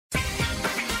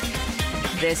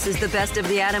This is the Best of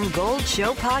the Adam Gold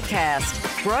Show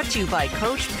podcast, brought to you by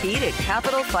Coach Pete at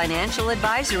Capital Financial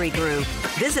Advisory Group.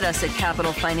 Visit us at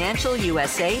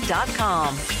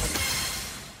capitalfinancialusa.com.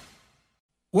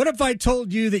 What if I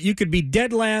told you that you could be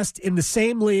dead last in the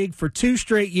same league for 2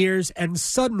 straight years and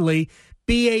suddenly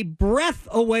be a breath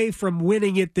away from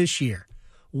winning it this year?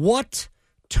 What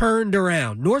turned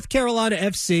around? North Carolina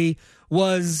FC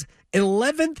was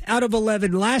 11th out of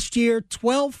 11 last year,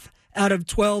 12th out of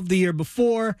 12 the year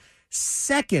before,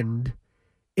 second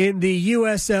in the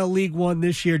USL League One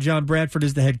this year. John Bradford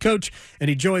is the head coach, and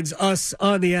he joins us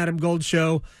on the Adam Gold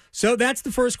Show. So that's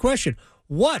the first question.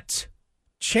 What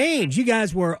changed? You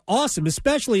guys were awesome,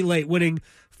 especially late, winning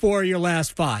 4 of your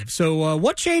last 5. So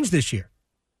what changed this year?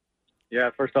 Yeah,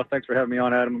 first off, thanks for having me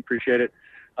on, Adam. Appreciate it.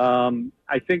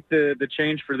 I think the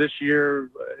change for this year,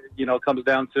 comes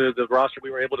down to the roster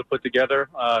we were able to put together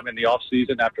in the off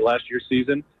season after last year's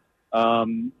season,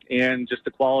 and just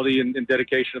the quality and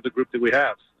dedication of the group that we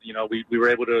have. We were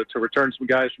able to return some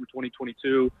guys from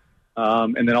 2022,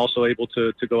 and then also able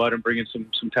to go out and bring in some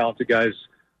talented guys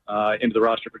into the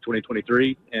roster for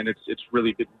 2023. And it's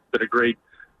really been a great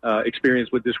experience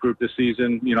with this group this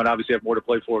season, and obviously have more to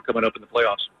play for coming up in the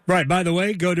playoffs. Right. By the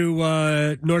way, go to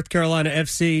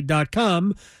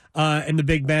NorthCarolinaFC.com and the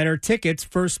big banner tickets.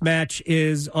 First match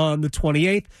is on the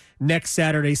 28th, next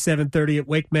Saturday, 7:30 at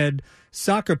WakeMed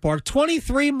Soccer Park.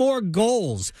 23 more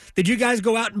goals. Did you guys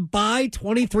go out and buy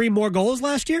 23 more goals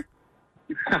last year?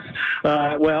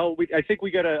 I think we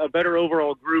got a better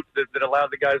overall group that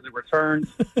allowed the guys that returned,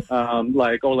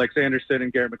 like Oleg Sanderson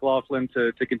and Garrett McLaughlin,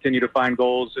 to continue to find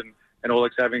goals, and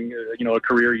Oleg's having a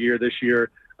career year this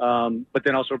year. But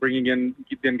then also bringing in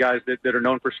guys that are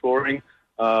known for scoring.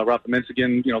 Rafa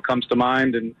Mensigan, comes to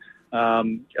mind, and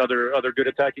other good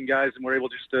attacking guys, and we're able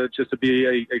just to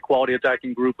be a quality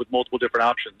attacking group with multiple different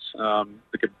options.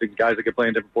 The guys that can play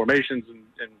in different formations and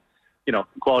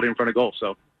quality in front of goal.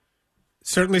 So.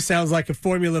 Certainly sounds like a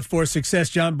formula for success.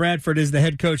 John Bradford is the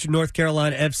head coach of North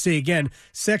Carolina FC. Again,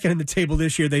 second in the table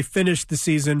this year. They finished the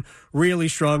season really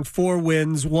strong. 4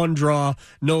 wins, 1 draw,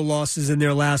 no losses in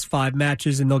their last 5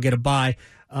 matches, and they'll get a bye.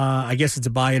 I guess it's a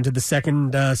bye into the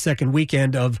second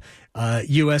weekend of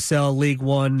USL League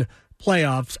One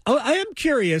playoffs. I am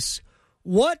curious,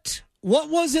 what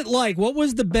was it like? What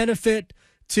was the benefit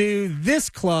to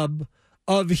this club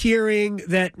of hearing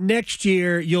that next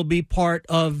year you'll be part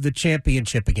of the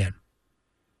championship again?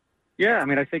 Yeah,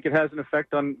 I think it has an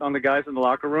effect on the guys in the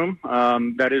locker room.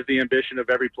 That is the ambition of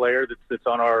every player that's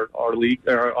on our league,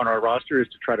 or on our roster, is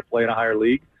to try to play in a higher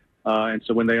league. And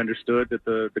so when they understood that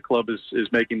the club is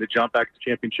making the jump back to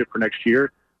championship for next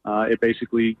year, it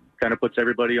basically kind of puts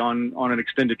everybody on an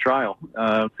extended trial,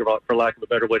 for lack of a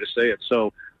better way to say it.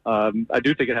 So I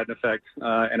do think it had an effect,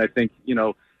 and I think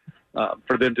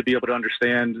for them to be able to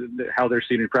understand how they're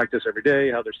seen in practice every day,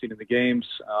 how they're seen in the games,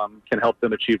 can help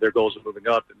them achieve their goals of moving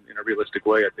up in a realistic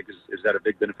way, I think is that a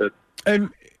big benefit.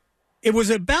 And it was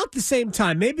about the same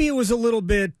time. Maybe it was a little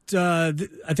bit, I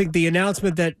think the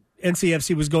announcement that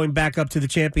NCFC was going back up to the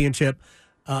championship,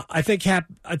 I think I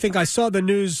saw the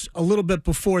news a little bit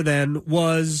before then,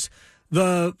 was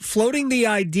floating the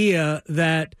idea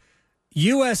that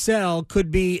USL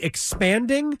could be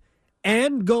expanding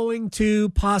and going to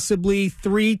possibly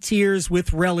 3 tiers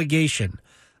with relegation.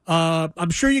 I'm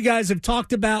sure you guys have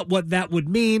talked about what that would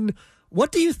mean.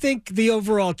 What do you think the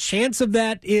overall chance of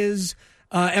that is,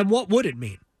 and what would it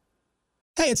mean?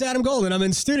 Hey, it's Adam Golden. I'm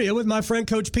in studio with my friend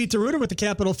Coach Pete DeRuiter with the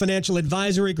Capital Financial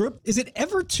Advisory Group. Is it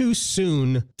ever too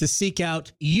soon to seek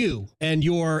out you and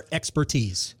your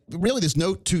expertise? Really, there's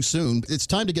no too soon. It's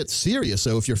time to get serious.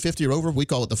 So if you're 50 or over, we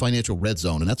call it the financial red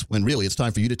zone. And that's when really it's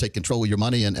time for you to take control of your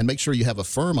money and make sure you have a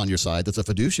firm on your side that's a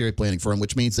fiduciary planning firm,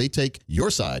 which means they take your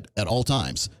side at all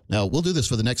times. Now, we'll do this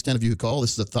for the next 10 of you who call.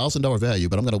 This is a $1,000 value,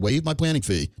 but I'm going to waive my planning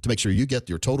fee to make sure you get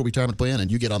your total retirement plan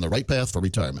and you get on the right path for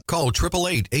retirement. Call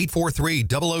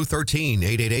 888-843-0013,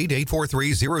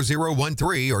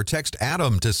 888-843-0013, or text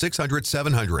Adam to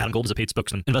 600-700. Adam Gold is a paid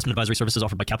spokesman. Investment advisory services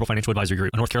offered by Capital Financial Advisory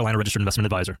Group, a North Carolina registered investment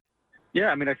advisor.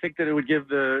 Yeah, I think that it would give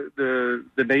the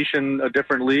nation a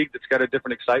different league that's got a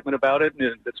different excitement about it,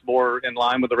 and that's more in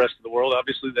line with the rest of the world,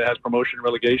 obviously, that has promotion and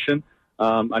relegation.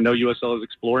 I know USL is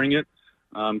exploring it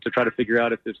to try to figure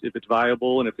out if it's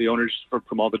viable, and if the owners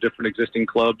from all the different existing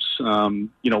clubs, want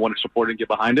to support it and get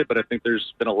behind it. But I think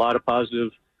there's been a lot of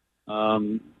positive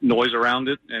noise around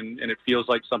it, and it feels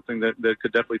like something that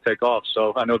could definitely take off.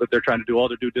 So I know that they're trying to do all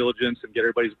their due diligence and get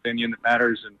everybody's opinion that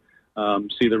matters, and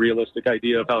see the realistic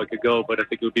idea of how it could go, but I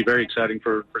think it would be very exciting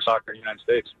for soccer in the United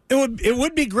States. It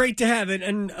would be great to have it,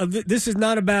 and this is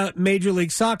not about Major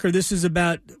League Soccer. This is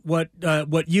about what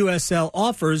USL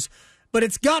offers. but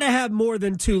it's got to have more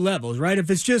than two levels, right? If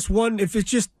it's just one, if it's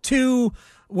just two,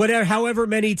 whatever, however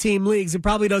many team leagues, it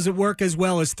probably doesn't work as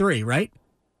well as three, right?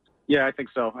 Yeah, I think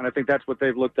so. And I think that's what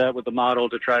they've looked at with the model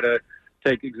to try to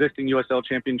take existing USL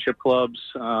championship clubs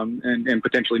and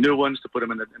potentially new ones to put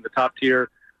them in the top tier,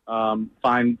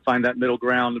 find that middle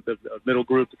ground, the middle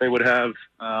group that they would have,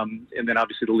 and then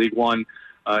obviously the League One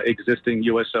existing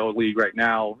USL league right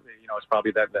now, it's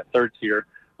probably that third tier.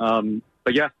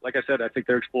 But yeah, like I said, I think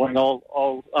they're exploring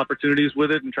all opportunities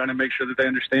with it and trying to make sure that they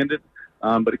understand it.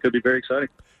 But it could be very exciting.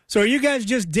 So are you guys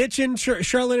just ditching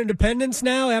Charlotte Independence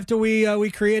now after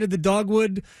we created the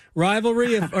Dogwood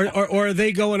rivalry, or are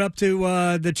they going up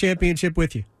to the championship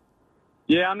with you?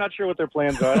 Yeah, I'm not sure what their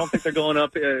plans are. I don't think they're going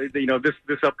up,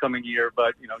 this upcoming year.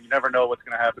 But you never know what's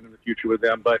going to happen in the future with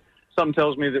them. But something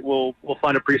tells me that we'll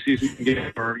find a preseason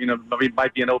game, or it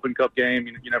might be an Open Cup game.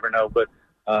 You never know, but.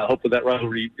 Hopefully that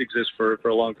rivalry exists for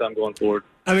a long time going forward.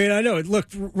 I mean, I know. Look,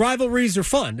 rivalries are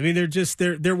fun. I mean,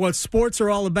 they're what sports are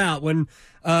all about. When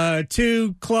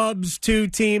two clubs, two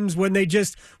teams, when they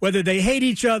whether they hate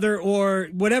each other or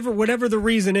whatever the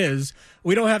reason is,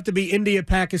 we don't have to be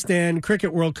India-Pakistan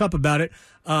Cricket World Cup about it.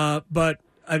 But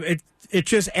it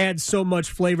just adds so much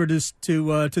flavor to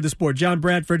the sport. John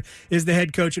Bradford is the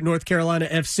head coach at North Carolina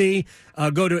FC.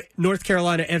 Go to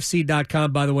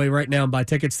northcarolinafc.com, by the way, right now and buy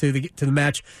tickets to the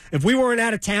match. If we weren't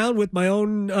out of town with my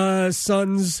own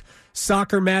son's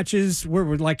soccer matches,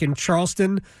 we're like in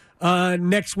Charleston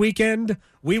next weekend,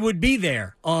 we would be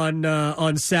there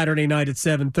on Saturday night at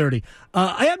 7:30.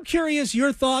 I am curious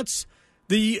your thoughts.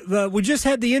 We just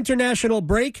had the international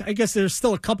break. I guess there's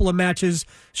still a couple of matches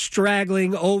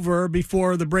straggling over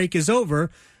before the break is over.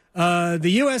 The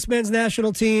U.S. men's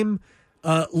national team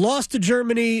lost to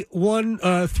Germany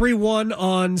 3-1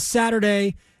 on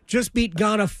Saturday, just beat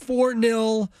Ghana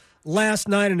 4-0 last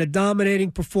night in a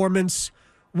dominating performance.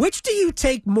 Which do you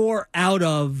take more out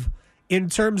of in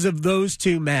terms of those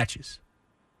two matches?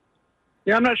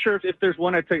 Yeah, I'm not sure if there's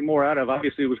one I'd take more out of.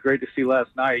 Obviously, it was great to see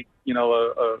last night,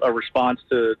 a response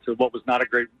to what was not a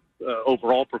great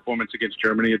overall performance against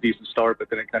Germany, a decent start,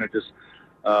 but then it kind of just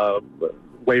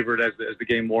wavered as the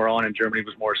game wore on and Germany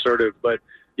was more assertive. But,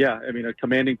 yeah, I mean, a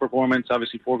commanding performance,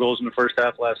 obviously 4 goals in the first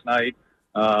half last night,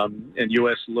 and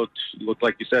U.S. looked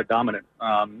like you said, dominant.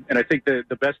 And I think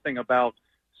the best thing about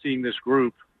seeing this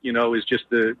group, is just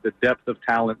the depth of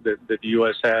talent that the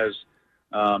U.S. has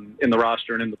in the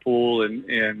roster and in the pool, and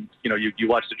you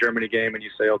watch the Germany game and you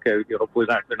say, okay, hopefully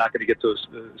they're not going to get to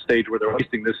a stage where they're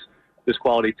wasting this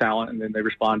quality talent, and then they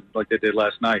respond like they did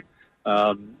last night,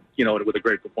 with a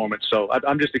great performance. So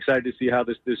I'm just excited to see how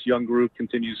this young group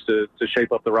continues to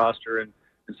shape up the roster and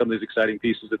some of these exciting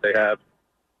pieces that they have.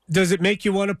 Does it make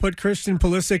you want to put Christian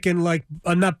Pulisic in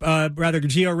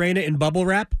Gio Reyna in bubble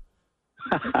wrap?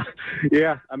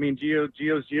 Yeah, I mean, Gio's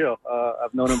Gio.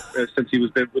 I've known him since he was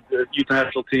with the youth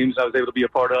national teams I was able to be a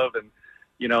part of, and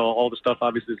all the stuff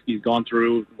obviously he's gone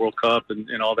through, World Cup and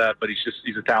all that. But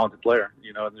he's a talented player,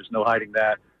 and there's no hiding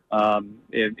that.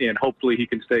 And hopefully he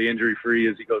can stay injury free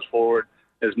as he goes forward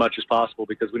as much as possible,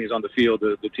 because when he's on the field,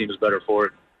 the team is better for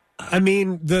it. I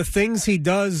mean, the things he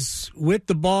does with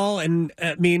the ball, and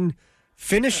I mean,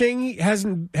 finishing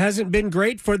hasn't been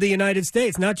great for the United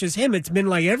States. Not just him; it's been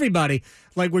like everybody.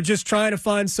 Like we're just trying to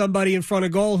find somebody in front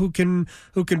of goal who can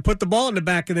put the ball in the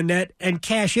back of the net and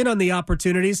cash in on the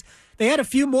opportunities. They had a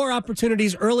few more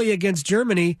opportunities early against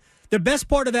Germany. The best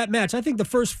part of that match, I think, the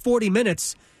first 40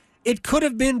 minutes, it could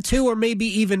have been 2 or maybe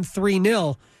even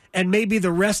 3-0, and maybe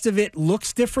the rest of it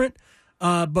looks different.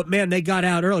 But man, they got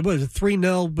out early. What was it,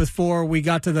 3-0 before we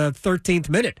got to the 13th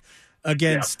minute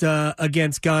against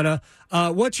Ghana?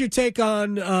 What's your take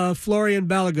on Florian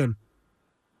Balogun?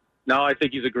 No, I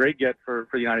think he's a great get for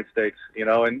the United States,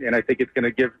 and I think it's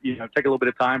going to take a little bit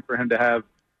of time for him to have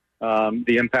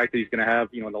the impact that he's going to have,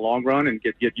 in the long run, and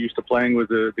get used to playing with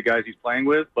the guys he's playing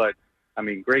with. But I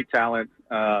mean, great talent.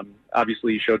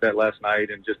 Obviously, he showed that last night,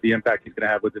 and just the impact he's going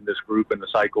to have within this group and the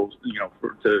cycles,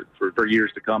 for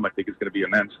years to come, I think is going to be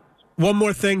immense. One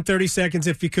more thing, 30 seconds,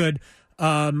 if you could.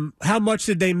 How much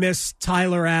did they miss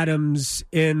Tyler Adams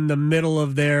in the middle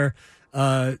of their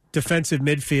defensive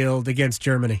midfield against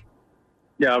Germany?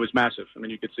 Yeah, it was massive. I mean,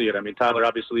 you could see it. I mean, Tyler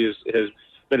obviously has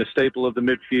been a staple of the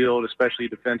midfield, especially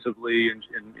defensively,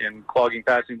 and clogging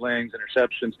passing lanes,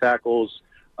 interceptions, tackles,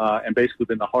 and basically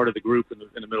been the heart of the group in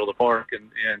the middle of the park.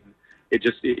 And it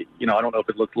just, I don't know if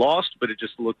it looked lost, but it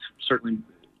just looked certainly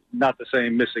not the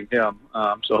same missing him.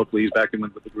 So hopefully he's back in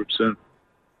with the group soon.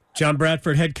 John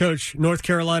Bradford, head coach, North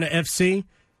Carolina FC,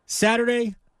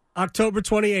 Saturday, October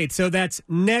 28th. So that's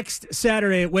next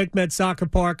Saturday at WakeMed Soccer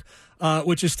Park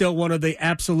which is still one of the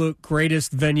absolute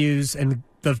greatest venues and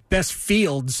the best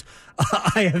fields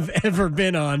I have ever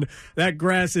been on. That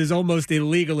grass is almost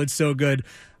illegal. It's so good.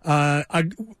 I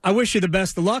wish you the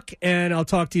best of luck, and I'll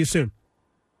talk to you soon.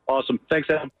 Awesome. Thanks,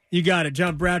 Adam. You got it.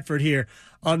 John Bradford here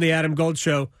on the Adam Gold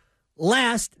Show.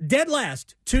 Dead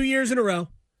last, 2 years in a row.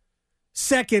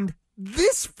 Second,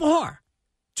 this far,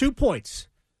 2 points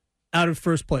out of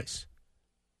first place.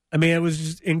 I mean, it was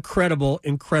just incredible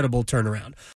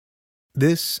turnaround.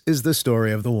 This is the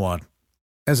story of the one.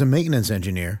 As a maintenance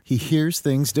engineer, he hears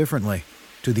things differently.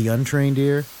 To the untrained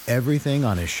ear, everything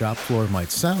on his shop floor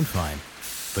might sound fine,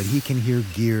 but he can hear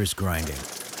gears grinding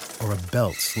or a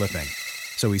belt slipping.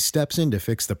 So he steps in to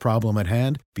fix the problem at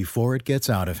hand before it gets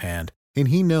out of hand. And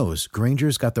he knows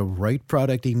Grainger's got the right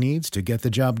product he needs to get the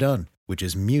job done, which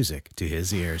is music to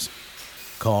his ears.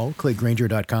 Call, click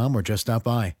Grainger.com, or just stop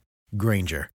by.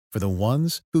 Grainger, for the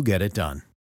ones who get it done.